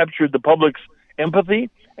to have captured the public's empathy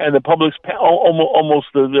and the public's almost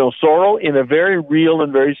sorrow in a very real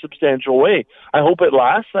and very substantial way. I hope it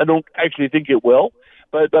lasts. I don't actually think it will,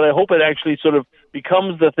 but I hope it actually sort of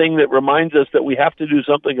becomes the thing that reminds us that we have to do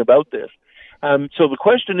something about this. So the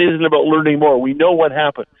question isn't about learning more. We know what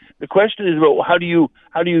happened. The question is about how do you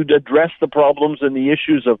address the problems and the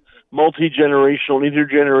issues of multi-generational,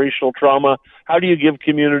 intergenerational trauma? How do you give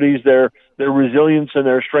communities their resilience and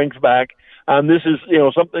their strength back? This is,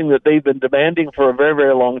 something that they've been demanding for a very,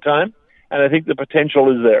 very long time, and I think the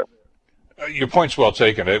potential is there. Your point's well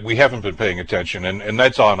taken. We haven't been paying attention, and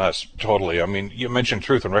that's on us totally. I mean, you mentioned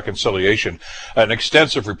Truth and Reconciliation, an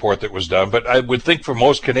extensive report that was done, but I would think for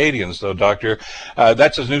most Canadians, though, Doctor,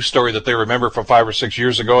 that's a news story that they remember from 5 or 6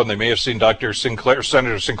 years ago, and they may have seen Senator Sinclair,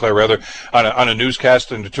 on a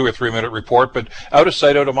newscast in a 2 or 3 minute report, but out of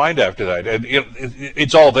sight, out of mind after that. And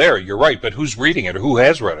it's all there, you're right, but who's reading it or who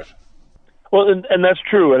has read it? Well, and that's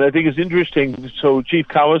true, and I think it's interesting. So Chief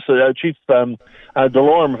Delorme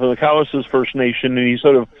from the Cowessess First Nation, and he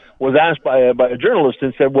sort of was asked by a journalist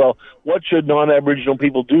and said, well, what should non-Aboriginal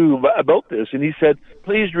people do about this? And he said,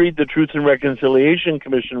 please read the Truth and Reconciliation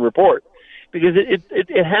Commission report. because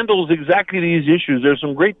it handles exactly these issues. There's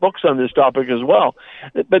some great books on this topic as well.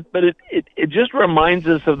 But it just reminds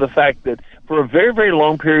us of the fact that for a very, very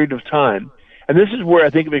long period of time, and this is where I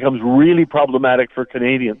think it becomes really problematic for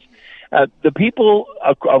Canadians, the people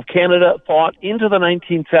of Canada thought into the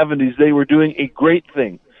 1970s they were doing a great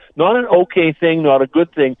thing. Not an okay thing, not a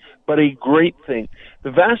good thing, but a great thing.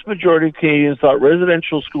 The vast majority of Canadians thought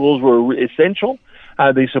residential schools were essential.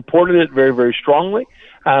 They supported it very, very strongly.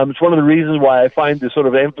 It's one of the reasons why I find this sort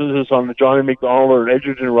of emphasis on the Johnny MacDonald or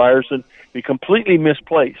Edgerton Ryerson be completely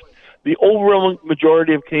misplaced. The overwhelming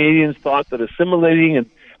majority of Canadians thought that assimilating and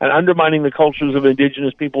undermining the cultures of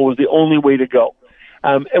Indigenous people was the only way to go.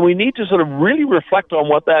 And we need to sort of really reflect on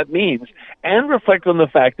what that means and reflect on the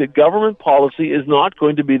fact that government policy is not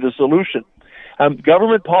going to be the solution.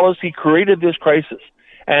 Government policy created this crisis,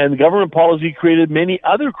 and government policy created many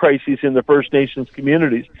other crises in the First Nations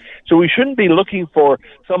communities. So we shouldn't be looking for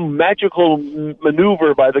some magical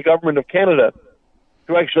maneuver by the government of Canada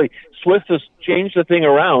to actually change the thing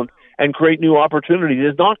around and create new opportunities.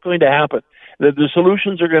 It's not going to happen. The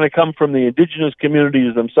solutions are going to come from the Indigenous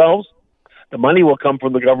communities themselves. The money will come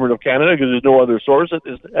from the government of Canada because there's no other source at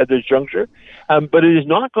this juncture. But it is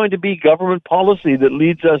not going to be government policy that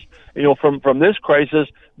leads us, from this crisis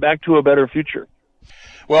back to a better future.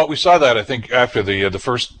 Well, we saw that, I think, after the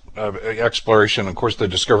first exploration, of course, the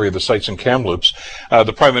discovery of the sites in Kamloops.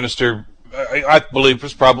 The Prime Minister, I believe,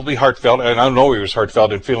 was probably heartfelt, and I know he was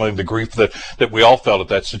heartfelt in feeling the grief that we all felt at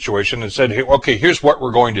that situation, and said, hey, okay, here's what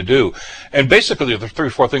we're going to do. And basically, the 3 or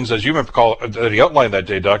 4 things, as you recall, that he outlined that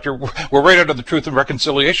day, Doctor, were right out of the Truth and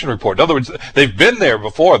Reconciliation Report. In other words, they've been there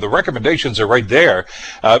before. The recommendations are right there.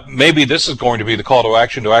 Maybe this is going to be the call to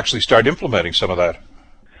action to actually start implementing some of that.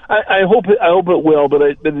 I hope it will, but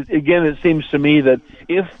again, it seems to me that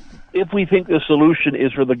if we think the solution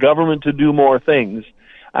is for the government to do more things,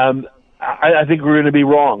 I think we're going to be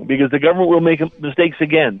wrong, because the government will make mistakes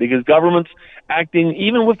again, because governments acting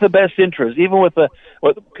even with the best interest, even with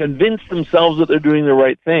what convince themselves that they're doing the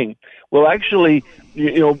right thing, will actually,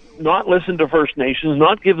 not listen to First Nations,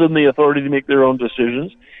 not give them the authority to make their own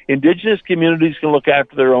decisions. Indigenous communities can look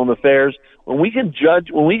after their own affairs. When we can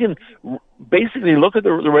basically look at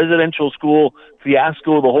the residential school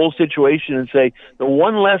fiasco, the whole situation, and say, the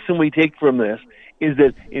one lesson we take from this is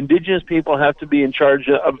that Indigenous people have to be in charge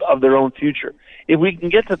of their own future. If we can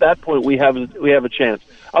get to that point, we have a chance.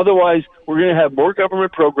 Otherwise, we're going to have more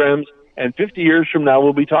government programs, and 50 years from now,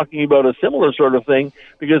 we'll be talking about a similar sort of thing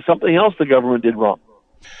because something else the government did wrong.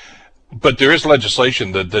 But there is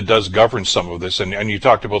legislation that does govern some of this, and you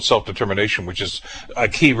talked about self-determination, which is a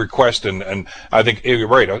key request, and I think you're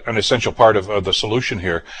right, an essential part of the solution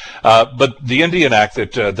here. But the Indian Act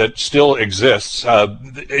that still exists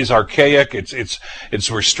is archaic.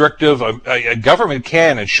 It's restrictive. A government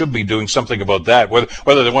can and should be doing something about that.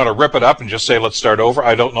 Whether they want to rip it up and just say let's start over,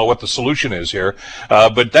 I don't know what the solution is here.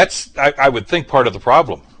 But that's, I would think, part of the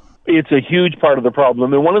problem. It's a huge part of the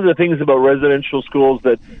problem. And one of the things about residential schools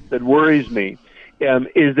that worries me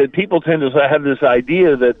is that people tend to have this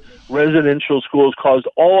idea that residential schools caused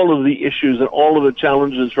all of the issues and all of the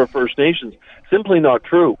challenges for First Nations. Simply not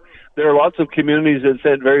true. There are lots of communities that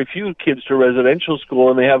send very few kids to residential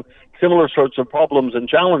school, and they have similar sorts of problems and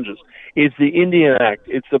challenges. It's the Indian Act.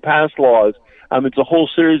 It's the past laws. It's a whole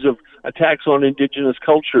series of attacks on Indigenous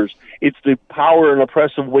cultures. It's the power and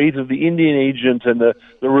oppressive weight of the Indian agent and the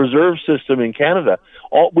reserve system in Canada.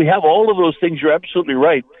 We have all of those things. You're absolutely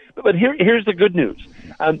right. But here's the good news.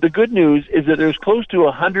 The good news is that there's close to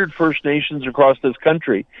 100 First Nations across this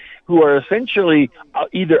country who are essentially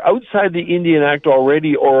either outside the Indian Act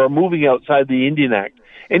already or are moving outside the Indian Act.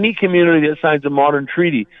 Any community that signs a modern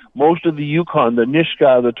treaty, most of the Yukon, the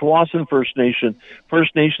Nisga'a, the Tsawwassen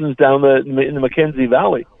First Nations down in the Mackenzie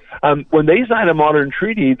Valley, when they sign a modern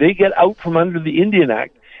treaty, they get out from under the Indian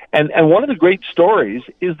Act. And one of the great stories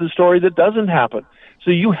is the story that doesn't happen.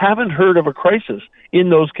 So you haven't heard of a crisis in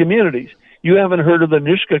those communities. You haven't heard of the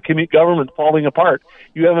Nisga'a government falling apart.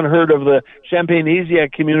 You haven't heard of the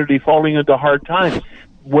Champagne-Asiatic community falling into hard times.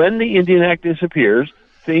 When the Indian Act disappears,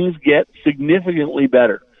 things get significantly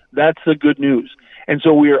better. That's the good news. And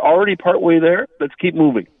so we are already partway there. Let's keep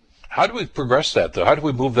moving. How do we progress that, though? How do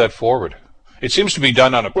we move that forward? It seems to be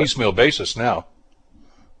done on a piecemeal basis now.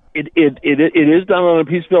 It is done on a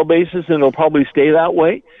piecemeal basis, and it'll probably stay that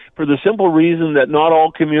way for the simple reason that not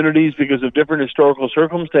all communities, because of different historical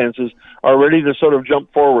circumstances, are ready to sort of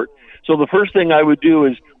jump forward. So the first thing I would do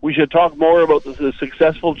is we should talk more about the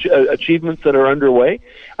successful achievements that are underway.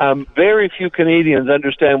 Very few Canadians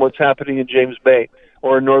understand what's happening in James Bay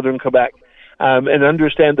or in northern Quebec. and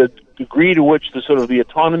understand the degree to which the sort of the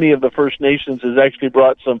autonomy of the First Nations has actually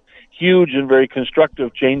brought some huge and very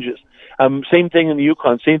constructive changes. Same thing in the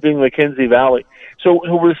Yukon, same thing in the Mackenzie Valley. So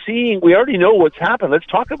we already know what's happened. Let's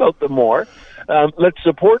talk about them more. Let's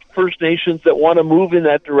support First Nations that want to move in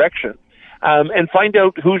that direction, and find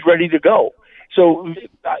out who's ready to go. So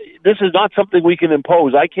this is not something we can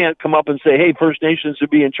impose. I can't come up and say, hey, First Nations should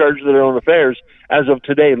be in charge of their own affairs as of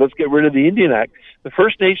today. Let's get rid of the Indian Act. The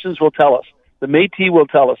First Nations will tell us. The Métis will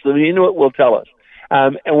tell us. The Inuit will tell us.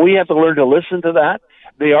 And we have to learn to listen to that.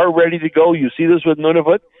 They are ready to go. You see this with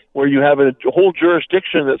Nunavut, where you have a whole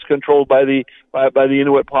jurisdiction that's controlled by the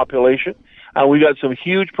Inuit population. We've got some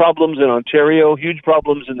huge problems in Ontario, huge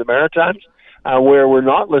problems in the Maritimes, where we're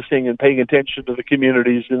not listening and paying attention to the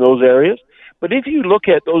communities in those areas. But if you look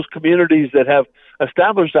at those communities that have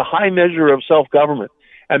established a high measure of self-government,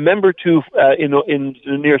 and Member 2 in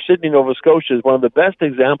near Sydney, Nova Scotia is one of the best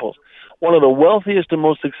examples. One of the wealthiest and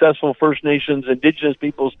most successful First Nations, Indigenous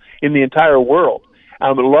peoples in the entire world,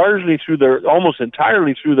 largely almost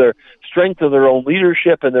entirely through their strength of their own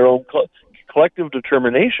leadership and their own collective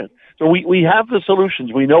determination. So we have the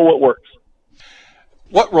solutions. We know what works.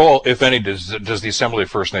 What role, if any, does the Assembly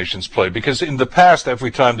of First Nations play? Because in the past,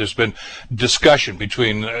 every time there's been discussion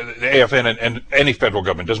between the AFN and any federal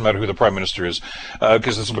government, doesn't matter who the Prime Minister is,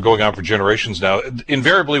 because this has been going on for generations now,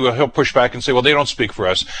 invariably he'll push back and say, well, they don't speak for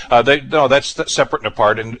us. That's separate and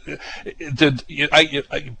apart. And you're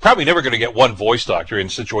probably never going to get one voice, Doctor, in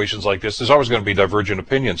situations like this. There's always going to be divergent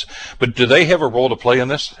opinions. But do they have a role to play in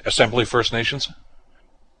this, Assembly of First Nations?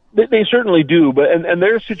 They certainly do, and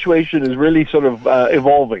their situation is really sort of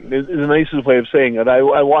evolving. Is the nicest way of saying it. I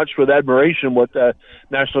watched with admiration what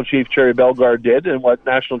National Chief Cherry Bellegarde did, and what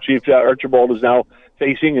National Chief Archibald is now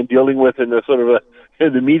facing and dealing with in the sort of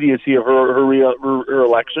the immediacy of her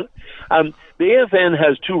election. The AFN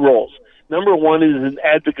has two roles. Number one is an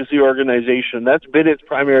advocacy organization. That's been its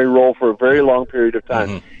primary role for a very long period of time.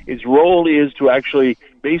 Mm-hmm. Its role is to actually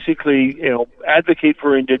basically, advocate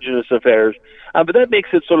for Indigenous affairs. But that makes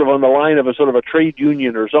it sort of on the line of a sort of a trade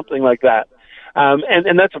union or something like that.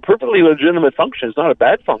 And that's a perfectly legitimate function. It's not a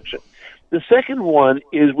bad function. The second one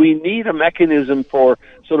is we need a mechanism for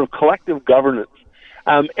sort of collective governance.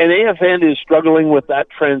 And AFN is struggling with that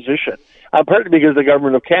transition, partly because the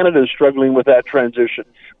Government of Canada is struggling with that transition.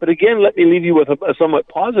 But again, let me leave you with a somewhat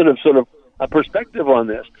positive sort of a perspective on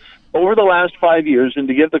this. Over the last 5 years, and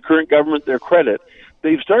to give the current government their credit,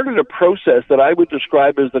 they've started a process that I would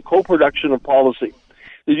describe as the co-production of policy.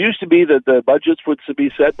 It used to be that the budgets would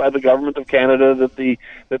be set by the Government of Canada, that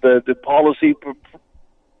the policy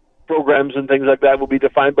programs and things like that will be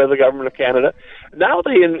defined by the Government of Canada. Now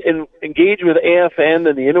they engage with AFN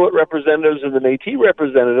and the Inuit representatives and the Métis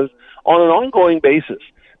representatives on an ongoing basis.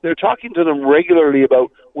 They're talking to them regularly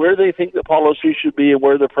about where they think the policy should be and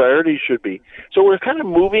where the priorities should be. So we're kind of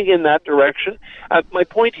moving in that direction. My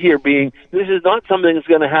point here being, this is not something that's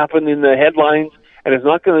going to happen in the headlines, and it's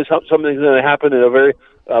not going to something that's going to happen in a very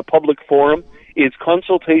public forum. It's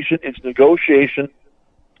consultation, it's negotiation,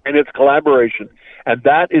 and it's collaboration. And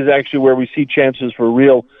that is actually where we see chances for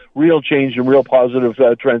real change and real positive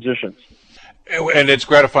transitions. And it's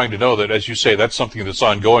gratifying to know that, as you say, that's something that's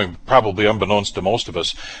ongoing, probably unbeknownst to most of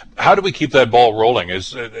us. How do we keep that ball rolling?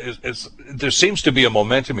 There seems to be a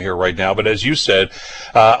momentum here right now, but as you said,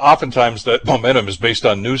 oftentimes that momentum is based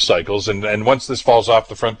on news cycles, and once this falls off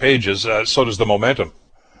the front pages, so does the momentum.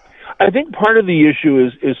 I think part of the issue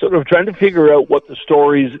is sort of trying to figure out what the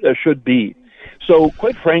stories should be. So,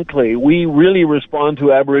 quite frankly, we really respond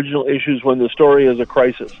to Aboriginal issues when the story is a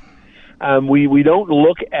crisis. We don't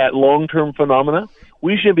look at long-term phenomena.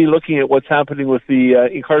 We should be looking at what's happening with the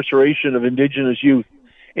incarceration of Indigenous youth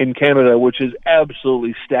in Canada, which is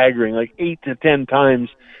absolutely staggering. Like 8 to 10 times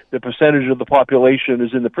the percentage of the population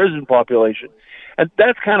is in the prison population. And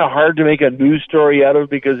that's kind of hard to make a news story out of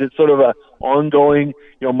because it's sort of a ongoing,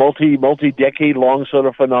 multi-decade long sort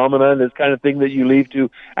of phenomenon. It's kind of thing that you leave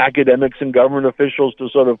to academics and government officials to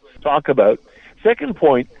sort of talk about. Second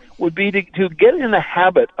point would be to get in the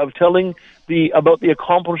habit of telling about the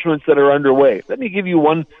accomplishments that are underway. Let me give you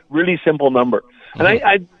one really simple number. And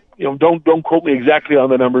I don't quote me exactly on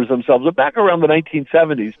the numbers themselves, but back around the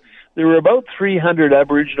 1970s, there were about 300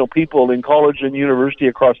 Aboriginal people in college and university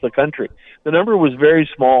across the country. The number was very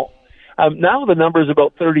small. Now the number is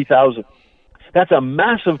about 30,000. That's a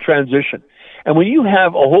massive transition. And when you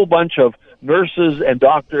have a whole bunch of nurses and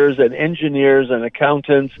doctors and engineers and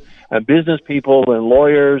accountants and business people and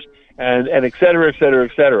lawyers and et cetera, et cetera,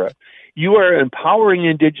 et cetera, you are empowering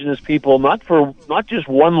Indigenous people not just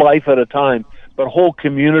one life at a time, but whole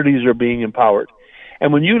communities are being empowered.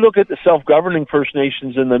 And when you look at the self-governing First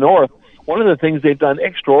Nations in the North, one of the things they've done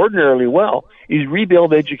extraordinarily well is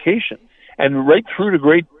rebuild education. And right through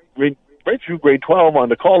grade 12,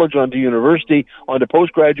 onto college, onto university, onto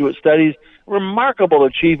postgraduate studies, remarkable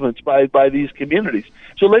achievements by these communities.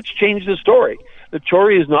 So let's change the story. The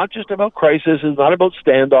story is not just about crisis, it's not about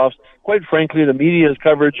standoffs. Quite frankly, the media's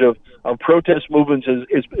coverage of protest movements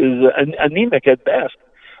is anemic at best.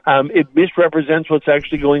 It misrepresents what's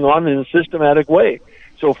actually going on in a systematic way.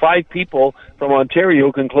 So 5 people from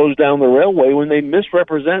Ontario can close down the railway when they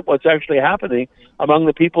misrepresent what's actually happening among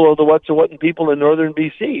the people of the Wet'suwet'en people in northern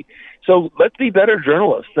BC. So let's be better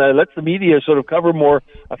journalists. Let the media sort of cover more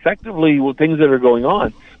effectively with things that are going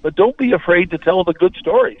on. But don't be afraid to tell the good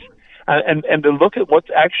stories and to look at what's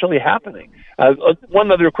actually happening.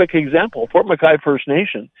 One other quick example, Fort McKay First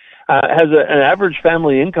Nation has an average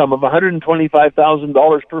family income of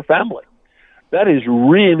 $125,000 per family. That is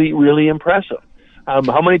really, really impressive.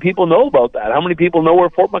 How many people know about that? How many people know where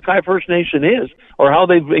Fort McKay First Nation is, or how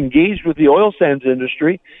they've engaged with the oil sands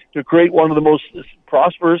industry to create one of the most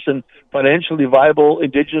prosperous and financially viable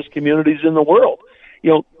Indigenous communities in the world?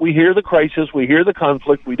 You know, we hear the crisis, we hear the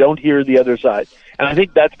conflict, we don't hear the other side. And I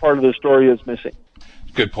think that's part of the story that's missing.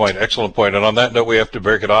 Good point. Excellent point. And on that note, we have to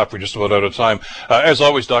break it off. We're just about out of time. As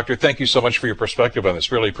always, Doctor, thank you so much for your perspective on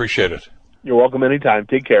this. Really appreciate it. You're welcome anytime.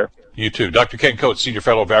 Take care. You too. Dr. Ken Coates, Senior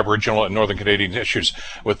Fellow of Aboriginal and Northern Canadian Issues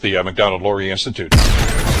with the Macdonald-Laurier Institute.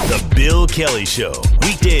 The Bill Kelly Show,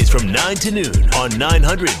 weekdays from 9 to noon on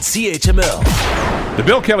 900 CHML. The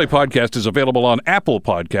Bill Kelly Podcast is available on Apple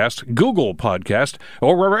Podcast, Google Podcast,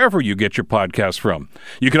 or wherever you get your podcasts from.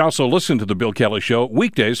 You can also listen to The Bill Kelly Show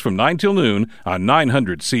weekdays from 9 till noon on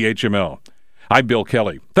 900 CHML. I'm Bill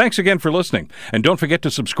Kelly. Thanks again for listening. And don't forget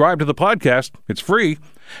to subscribe to the podcast. It's free,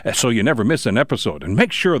 so you never miss an episode. And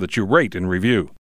make sure that you rate and review.